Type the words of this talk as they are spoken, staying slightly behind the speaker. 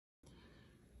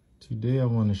Today I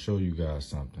want to show you guys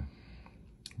something.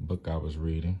 A book I was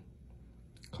reading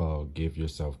called Give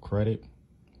Yourself Credit.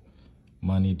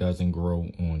 Money doesn't grow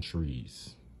on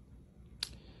trees.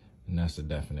 And that's a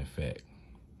definite fact.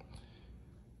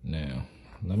 Now,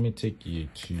 let me take you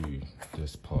to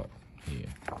this part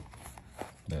here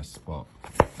that sparked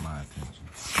my attention.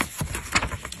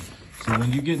 So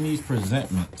when you get these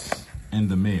presentments in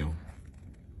the mail,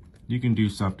 you can do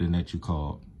something that you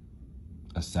call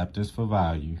acceptance for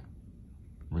value,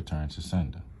 return to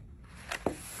sender.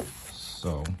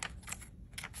 So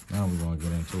now we're going to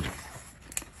get into it.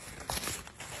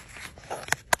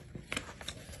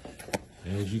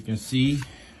 As you can see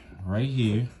right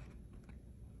here,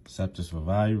 acceptance for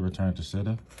value, return to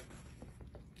sender.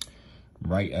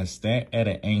 Write a stamp at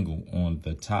an angle on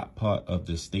the top part of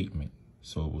the statement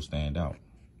so it will stand out.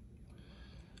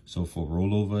 So for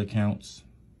rollover accounts,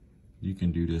 you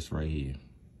can do this right here.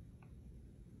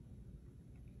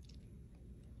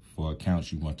 For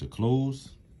accounts you want to close,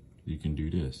 you can do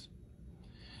this.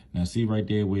 Now see right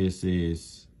there where it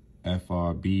says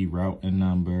FRB routing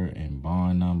number and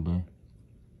bond number.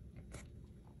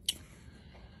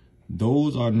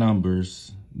 Those are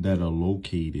numbers that are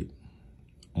located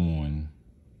on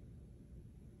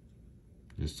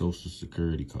your Social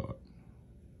Security card.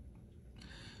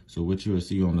 So what you will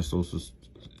see on the Social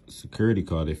Security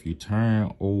card, if you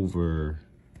turn over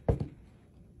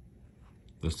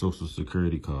the Social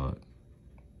Security card,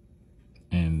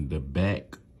 and the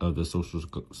back of the Social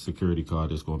Security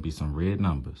card is going to be some red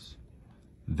numbers.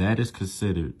 That is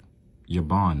considered your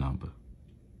bond number.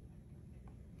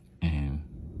 And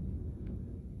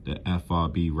the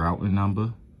FRB routing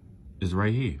number is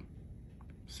right here.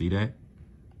 See that?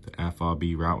 The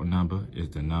FRB routing number is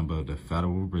the number of the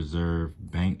Federal Reserve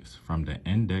banks from the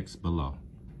index below.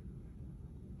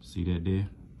 See that there?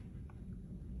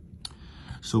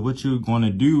 So what you're going to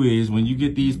do is when you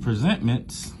get these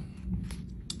presentments,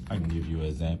 I can give you an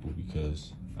example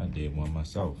because I did one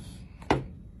myself. You're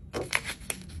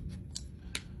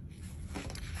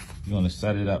going to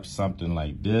set it up something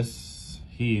like this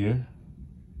here.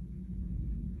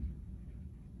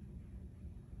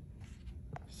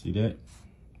 See that?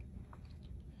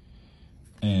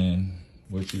 And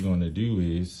what you're going to do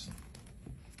is,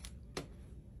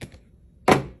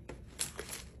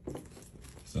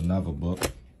 it's another book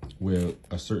where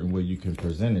a certain way you can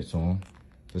present it to them.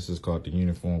 This is called the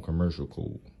Uniform Commercial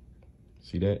Code.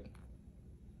 See that?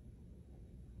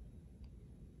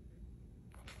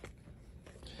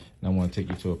 Now I want to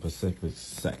take you to a specific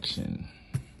section.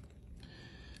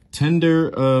 Tender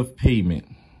of payment.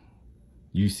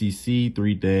 UCC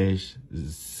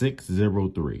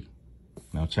 3-603.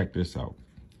 Now check this out.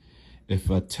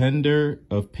 If a tender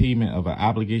of payment of an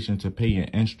obligation to pay an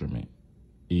instrument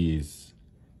is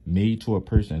made to a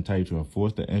person entitled to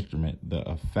enforce the instrument, the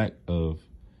effect of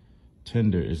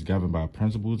tender is governed by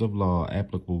principles of law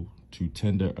applicable to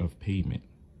tender of payment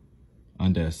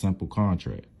under a simple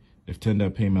contract. If tender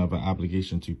of payment of an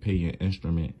obligation to pay an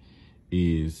instrument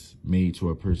is made to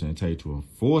a person entitled to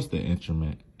enforce the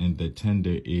instrument and the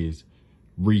tender is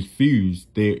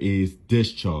refused, there is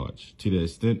discharge to the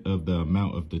extent of the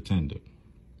amount of the tender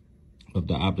of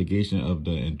the obligation of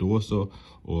the endorser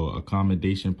or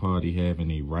accommodation party having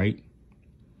a right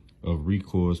of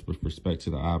recourse with respect to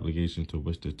the obligation to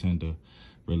which the tender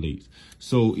relates.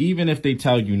 So even if they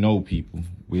tell you no, people,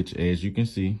 which as you can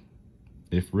see,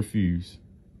 if refused,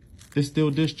 it's still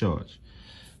discharge.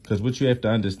 Because what you have to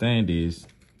understand is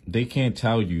they can't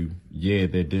tell you, yeah,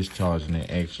 they're discharging it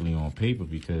actually on paper,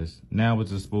 because now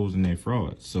it's exposing their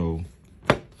fraud. So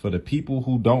for the people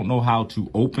who don't know how to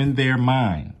open their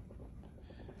mind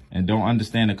and don't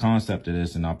understand the concept of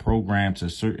this and are programmed to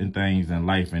certain things in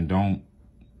life and don't,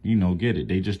 get it.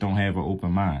 They just don't have an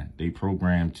open mind. They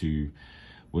programmed to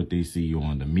what they see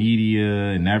on the media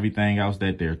and everything else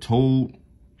that they're told.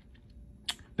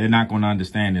 They're not going to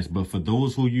understand this. But for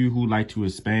those who like to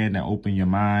expand and open your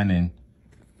mind and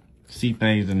see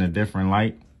things in a different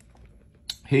light,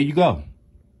 here you go.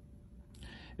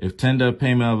 If tender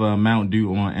payment of an amount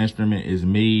due on instrument is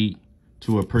made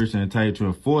to a person entitled to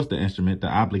enforce the instrument, the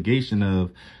obligation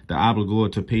of the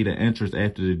obligor to pay the interest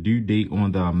after the due date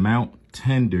on the amount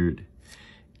tendered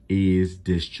is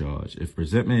discharged. If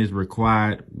presentment is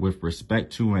required with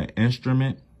respect to an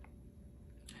instrument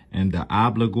and the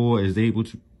obligor is able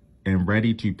to and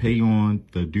ready to pay on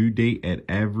the due date at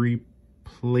every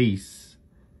place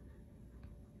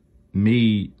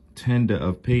made tender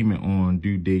of payment on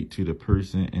due date to the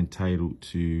person entitled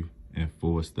to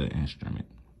enforce the instrument.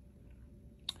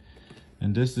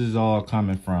 And this is all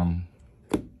coming from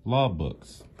law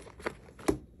books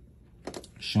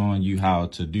showing you how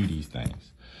to do these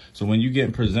things. So when you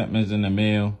get presentments in the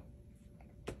mail,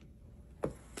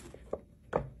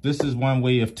 this is one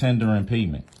way of tendering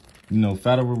payment. You know,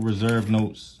 Federal Reserve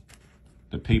notes,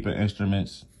 the paper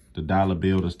instruments, the dollar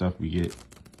bill, the stuff we get,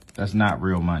 that's not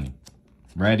real money.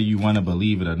 Whether you want to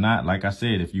believe it or not, like I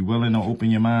said, if you're willing to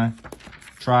open your mind,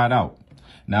 try it out.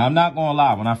 Now, I'm not going to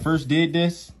lie. When I first did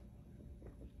this,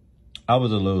 I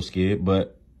was a little scared,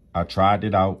 but I tried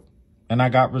it out and I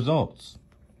got results.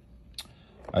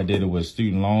 I did it with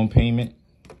student loan payment.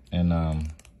 And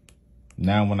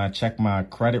now when I check my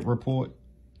credit report,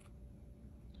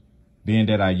 being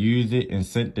that I used it and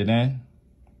sent it in,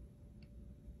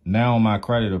 now on my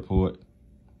credit report,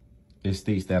 it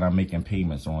states that I'm making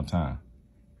payments on time.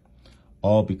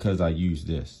 All because I used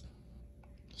this.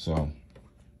 So,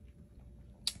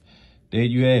 there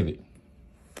you have it.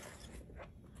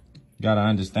 You gotta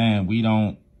understand, we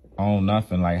don't own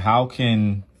nothing. Like, how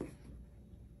can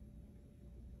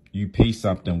you pay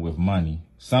something with money?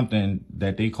 Something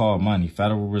that they call money,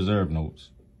 Federal Reserve notes,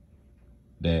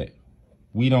 that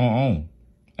we don't own.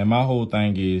 And my whole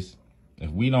thing is,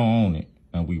 if we don't own it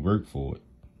and we work for it,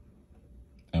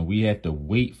 and we have to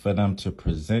wait for them to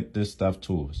present this stuff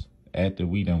to us after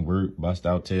we done work, bust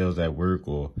our tails at work,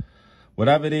 or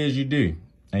whatever it is you do,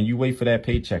 and you wait for that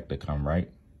paycheck to come, right?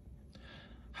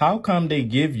 How come they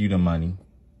give you the money,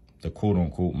 the quote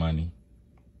unquote money,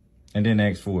 and then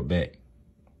ask for it back?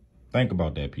 Think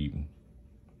about that, people.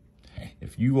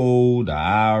 If you owe the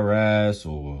IRS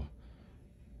or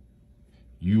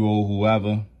you owe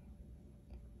whoever,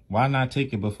 why not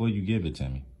take it before you give it to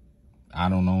me? I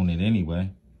don't own it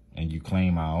anyway, and you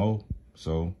claim I owe,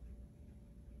 so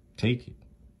take it.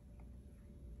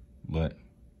 But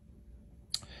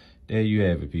there you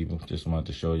have it, people. Just wanted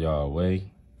to show y'all a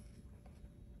way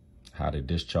how to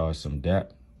discharge some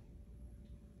debt.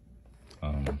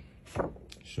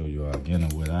 Show you all again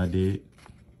of what I did.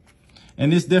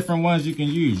 And there's different ones you can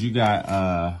use. You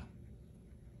got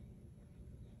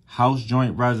House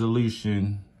Joint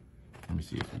Resolution. Let me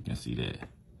see if you can see that.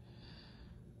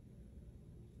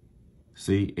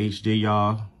 See,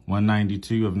 HJR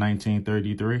 192 of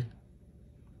 1933.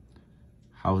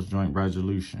 House Joint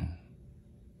Resolution.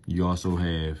 You also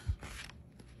have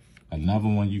another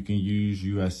one you can use,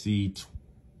 USC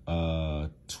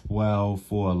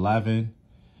 12411.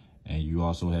 And you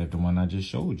also have the one I just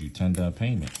showed you, tender of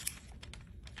payment.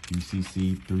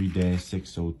 UCC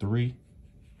 3-603.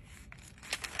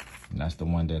 And that's the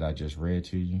one that I just read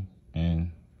to you.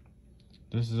 And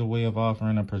this is a way of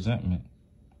offering a presentment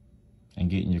and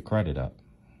getting your credit up.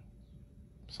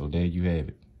 So there you have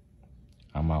it.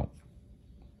 I'm out.